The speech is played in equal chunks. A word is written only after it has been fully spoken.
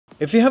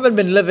If you haven't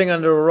been living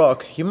under a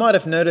rock, you might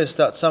have noticed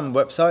that some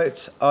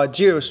websites are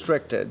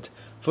geo-restricted.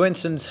 For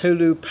instance,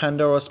 Hulu,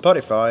 Pandora,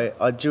 Spotify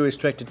are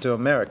geo-restricted to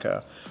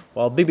America,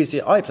 while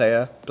BBC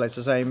iPlayer plays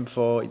the same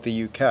for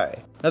the UK.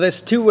 Now there's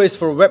two ways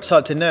for a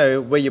website to know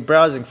where you're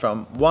browsing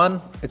from.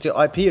 One, it's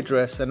your IP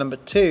address, and number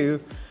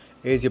two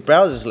is your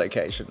browser's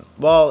location.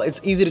 While it's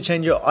easy to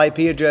change your IP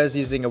address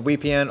using a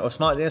VPN or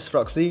Smart DNS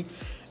Proxy,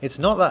 it's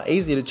not that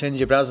easy to change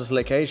your browser's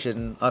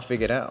location, I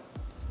figured out.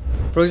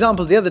 For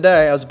example, the other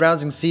day I was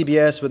browsing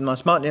CBS with my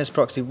Smart DNS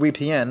Proxy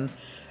VPN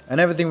and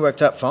everything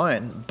worked out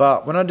fine,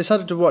 but when I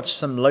decided to watch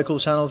some local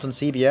channels on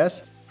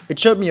CBS, it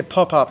showed me a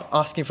pop-up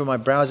asking for my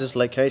browser's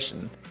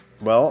location.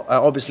 Well, I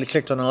obviously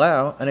clicked on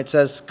allow and it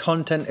says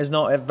content is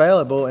not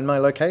available in my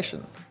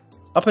location.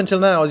 Up until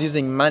now I was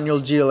using manual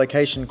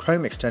geolocation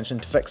Chrome extension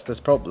to fix this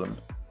problem,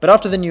 but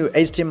after the new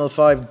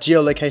HTML5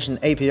 geolocation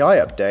API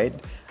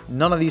update,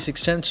 none of these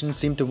extensions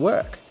seem to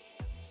work.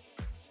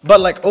 But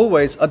like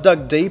always, I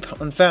dug deep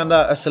and found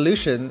out a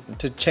solution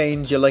to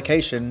change your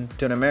location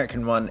to an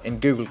American one in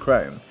Google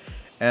Chrome.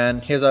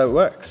 And here's how it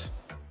works.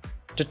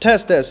 To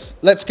test this,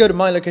 let's go to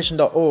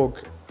mylocation.org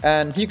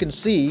and you can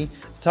see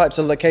the types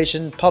of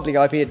location, public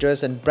IP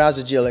address and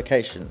browser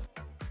geolocation.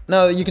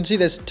 Now you can see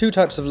there's two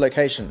types of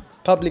location,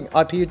 public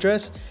IP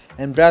address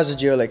and browser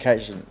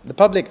geolocation. The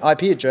public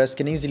IP address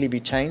can easily be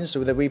changed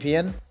with a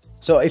VPN.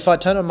 So if I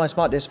turn on my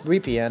Smart DNS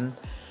VPN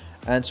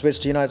and switch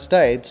to United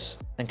States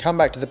and come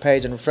back to the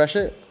page and refresh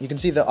it, you can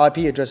see the IP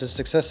address is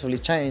successfully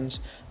changed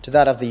to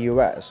that of the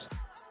US.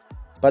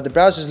 But the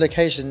browser's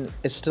location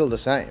is still the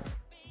same.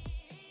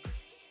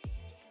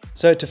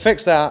 So to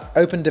fix that,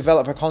 open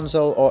Developer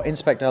Console or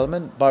Inspect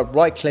Element by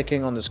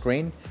right-clicking on the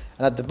screen,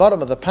 and at the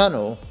bottom of the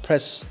panel,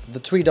 press the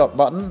three-dot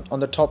button on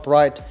the top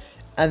right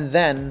and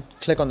then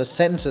click on the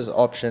Sensors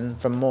option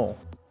from More.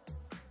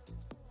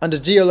 Under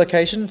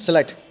Geolocation,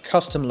 select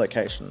Custom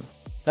Location.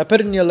 Now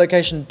put in your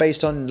location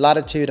based on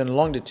latitude and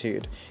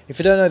longitude. If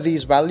you don't know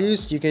these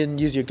values, you can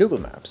use your Google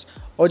Maps,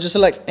 or just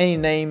select any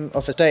name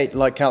of a state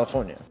like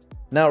California.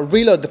 Now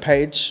reload the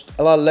page,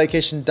 allow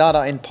location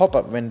data in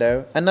pop-up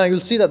window, and now you'll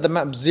see that the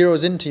map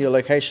zeroes into your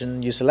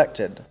location you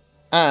selected,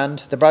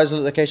 and the browser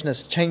location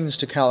has changed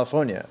to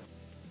California.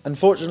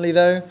 Unfortunately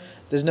though,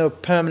 there's no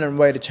permanent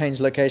way to change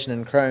location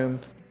in Chrome.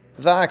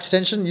 That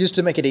extension used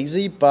to make it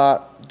easy,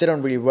 but they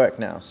don't really work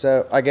now,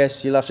 so I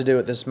guess you'll have to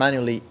do this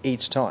manually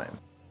each time.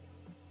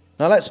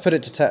 Now let's put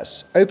it to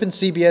test. Open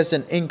CBS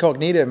in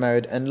incognito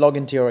mode and log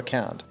into your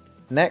account.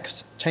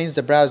 Next, change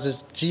the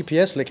browser's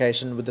GPS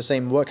location with the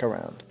same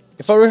workaround.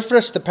 If I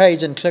refresh the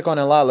page and click on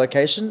allow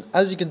location,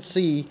 as you can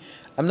see,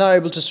 I'm now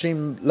able to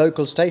stream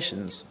local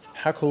stations.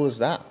 How cool is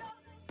that?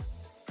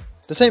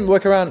 The same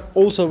workaround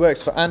also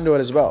works for Android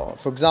as well.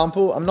 For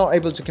example, I'm not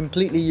able to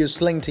completely use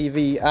Sling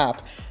TV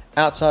app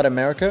outside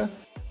America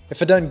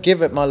if I don't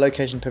give it my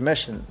location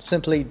permission.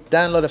 Simply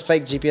download a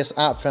fake GPS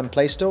app from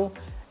Play Store,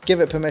 give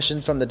it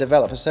permission from the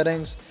developer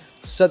settings,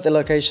 set the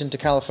location to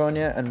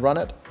California and run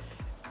it.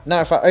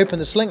 Now if I open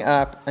the Sling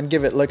app and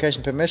give it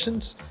location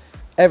permissions,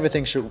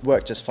 everything should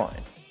work just fine.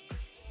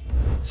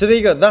 So there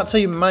you go, that's how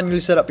you manually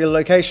set up your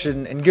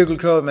location in Google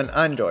Chrome and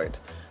Android.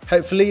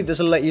 Hopefully this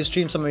will let you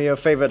stream some of your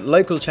favorite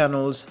local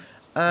channels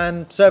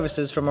and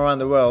services from around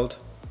the world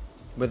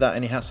without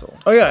any hassle.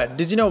 Oh yeah,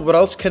 did you know what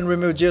else can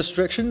remove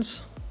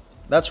geo-restrictions?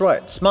 That's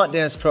right, Smart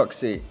DNS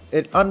Proxy.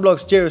 It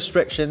unblocks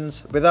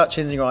geo-restrictions without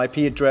changing your IP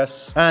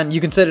address, and you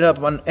can set it up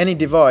on any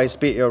device,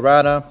 be it your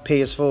router,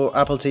 PS4,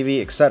 Apple TV,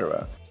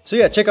 etc. So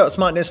yeah, check out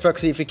Smart DNS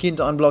Proxy if you're keen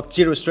to unblock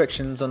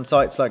geo-restrictions on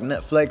sites like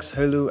Netflix,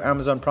 Hulu,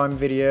 Amazon Prime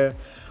Video,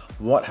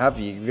 what have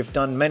you. We've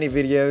done many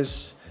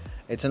videos,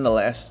 it's in the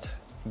list,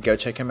 go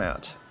check them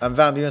out. I'm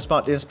Van with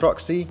Smart DNS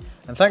Proxy,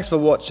 and thanks for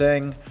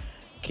watching,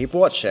 keep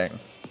watching.